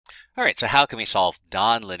All right, so how can we solve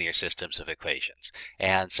nonlinear systems of equations?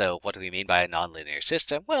 And so what do we mean by a nonlinear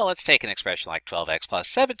system? Well, let's take an expression like 12x plus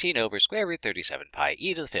 17 over square root 37 pi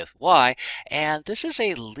e to the fifth y. And this is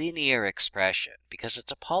a linear expression because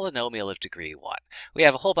it's a polynomial of degree 1. We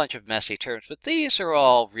have a whole bunch of messy terms, but these are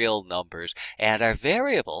all real numbers. And our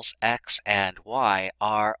variables, x and y,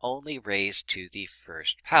 are only raised to the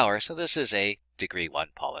first power. So this is a degree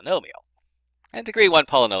 1 polynomial. And degree 1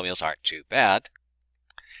 polynomials aren't too bad.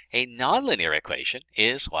 A nonlinear equation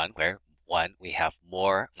is one where we have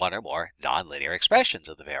one or more nonlinear expressions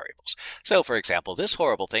of the variables. So for example, this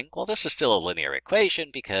horrible thing, well, this is still a linear equation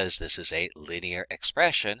because this is a linear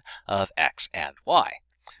expression of x and y.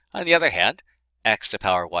 On the other hand, x to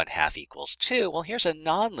power 1/2 equals 2. Well, here's a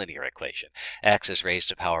nonlinear equation. X is raised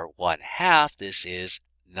to power 1/2. This is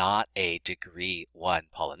not a degree 1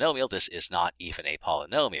 polynomial. This is not even a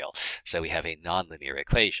polynomial. So we have a nonlinear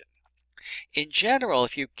equation. In general,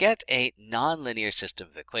 if you get a nonlinear system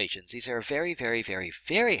of equations, these are very, very, very,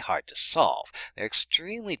 very hard to solve. They're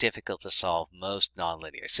extremely difficult to solve most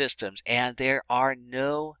nonlinear systems, and there are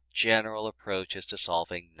no general approaches to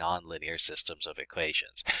solving nonlinear systems of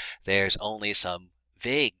equations. There's only some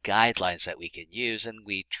vague guidelines that we can use, and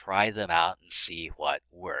we try them out and see what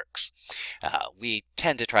works. We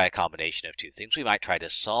tend to try a combination of two things. We might try to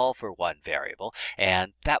solve for one variable,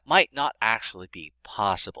 and that might not actually be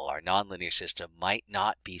possible. Our nonlinear system might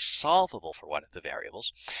not be solvable for one of the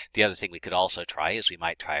variables. The other thing we could also try is we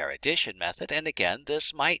might try our addition method, and again,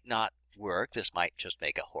 this might not work. This might just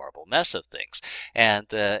make a horrible mess of things. And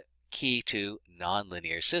the key to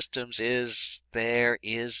nonlinear systems is there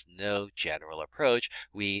is no general approach.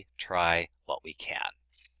 We try what we can.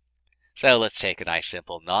 So let's take a nice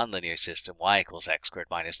simple nonlinear system. Y equals x squared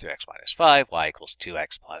minus 3x minus 5. Y equals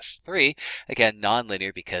 2x plus 3. Again,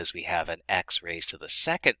 nonlinear because we have an x raised to the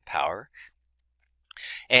second power.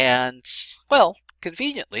 And, well,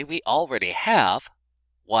 conveniently, we already have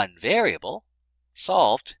one variable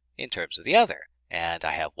solved in terms of the other. And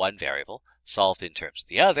I have one variable solved in terms of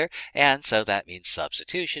the other, and so that means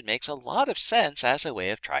substitution makes a lot of sense as a way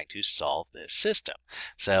of trying to solve this system.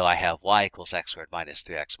 So I have y equals x squared minus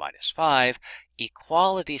 3x minus 5.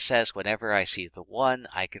 Equality says whenever I see the one,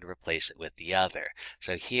 I can replace it with the other.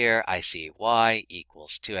 So here I see y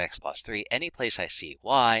equals 2x plus 3. Any place I see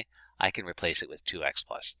y, I can replace it with 2x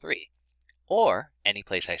plus 3. Or any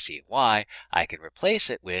place I see y, I can replace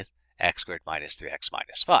it with x squared minus 3x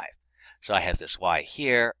minus 5. So I have this y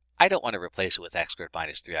here. I don't want to replace it with x squared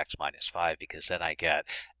minus 3x minus 5 because then I get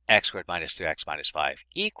x squared minus 3x minus 5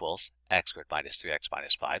 equals x squared minus 3x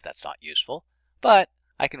minus 5. That's not useful. But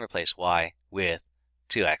I can replace y with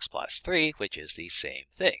 2x plus 3, which is the same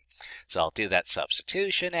thing. So I'll do that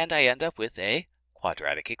substitution, and I end up with a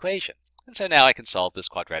quadratic equation. And so now I can solve this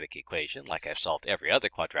quadratic equation like I've solved every other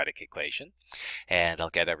quadratic equation. And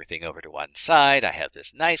I'll get everything over to one side. I have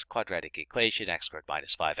this nice quadratic equation, x squared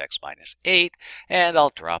minus 5x minus 8, and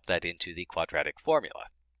I'll drop that into the quadratic formula.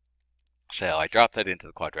 So I drop that into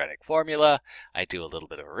the quadratic formula, I do a little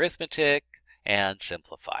bit of arithmetic, and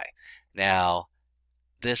simplify. Now,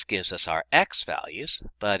 this gives us our x values,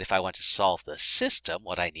 but if I want to solve the system,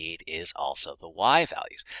 what I need is also the y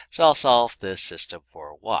values. So I'll solve this system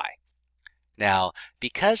for y. Now,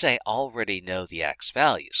 because I already know the x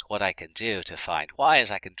values, what I can do to find y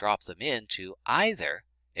is I can drop them into either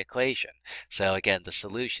equation. So again, the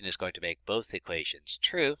solution is going to make both equations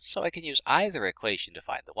true, so I can use either equation to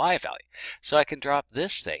find the y value. So I can drop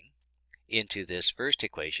this thing into this first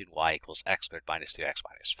equation, y equals x squared minus 3x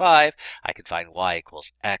minus 5. I can find y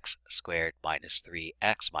equals x squared minus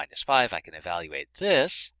 3x minus 5. I can evaluate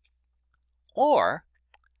this, or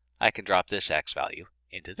I can drop this x value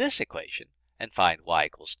into this equation and find y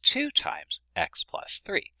equals 2 times x plus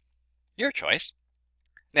 3. Your choice.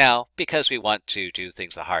 Now, because we want to do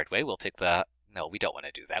things the hard way, we'll pick no, we don't want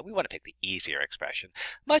to do that. We want to pick the easier expression.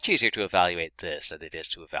 Much easier to evaluate this than it is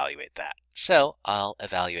to evaluate that. So I'll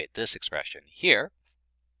evaluate this expression here,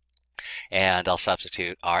 and I'll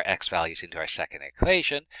substitute our x values into our second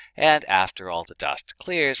equation, and after all the dust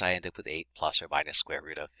clears, I end up with 8 plus or minus square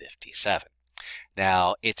root of 57.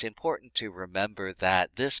 Now, it's important to remember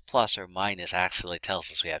that this plus or minus actually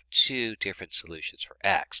tells us we have two different solutions for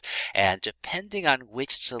x. And depending on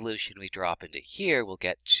which solution we drop into here, we'll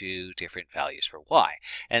get two different values for y.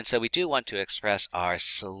 And so we do want to express our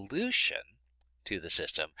solution to the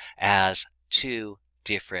system as two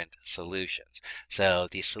different solutions. So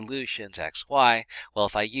the solutions x, y, well,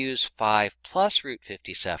 if I use 5 plus root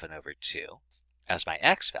 57 over 2, as my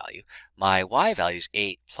x value, my y value is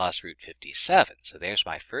 8 plus root 57. So there's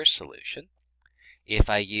my first solution. If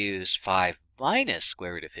I use 5 minus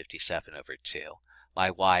square root of 57 over 2, My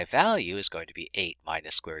y value is going to be 8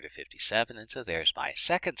 minus square root of 57, and so there's my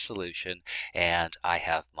second solution, and I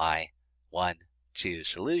have my 1, 2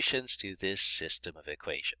 solutions to this system of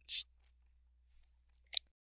equations.